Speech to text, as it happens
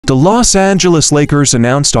The Los Angeles Lakers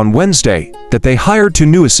announced on Wednesday that they hired two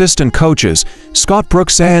new assistant coaches,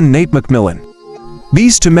 Brooks and Nate McMillan.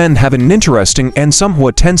 These two men have an interesting and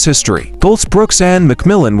somewhat tense history. Both Brooks and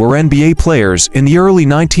McMillan were NBA players in the early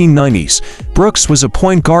 1990s. Brooks was a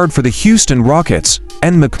point guard for the Houston Rockets,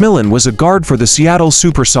 and McMillan was a guard for the Seattle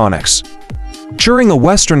SuperSonics. During a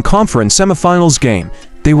Western Conference semifinals game,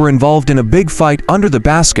 they were involved in a big fight under the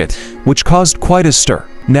basket, which caused quite a stir.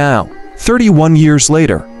 Now, 31 years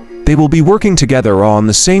later, they will be working together on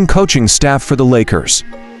the same coaching staff for the Lakers.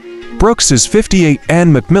 Brooks is 58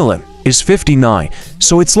 and McMillan is 59,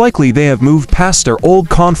 so it's likely they have moved past their old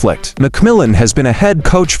conflict. McMillan has been a head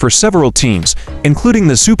coach for several teams, including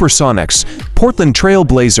the SuperSonics, Portland Trail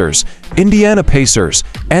Blazers, Indiana Pacers,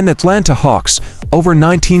 and Atlanta Hawks. Over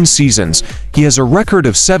 19 seasons, he has a record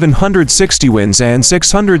of 760 wins and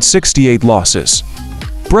 668 losses.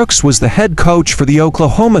 Brooks was the head coach for the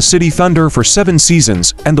Oklahoma City Thunder for 7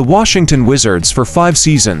 seasons and the Washington Wizards for 5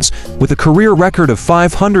 seasons, with a career record of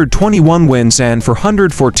 521 wins and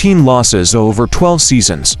 414 losses over 12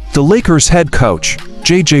 seasons. The Lakers head coach,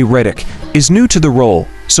 JJ Redick, is new to the role,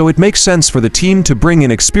 so it makes sense for the team to bring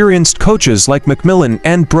in experienced coaches like McMillan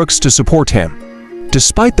and Brooks to support him.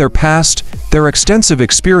 Despite their past, their extensive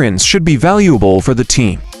experience should be valuable for the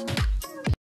team.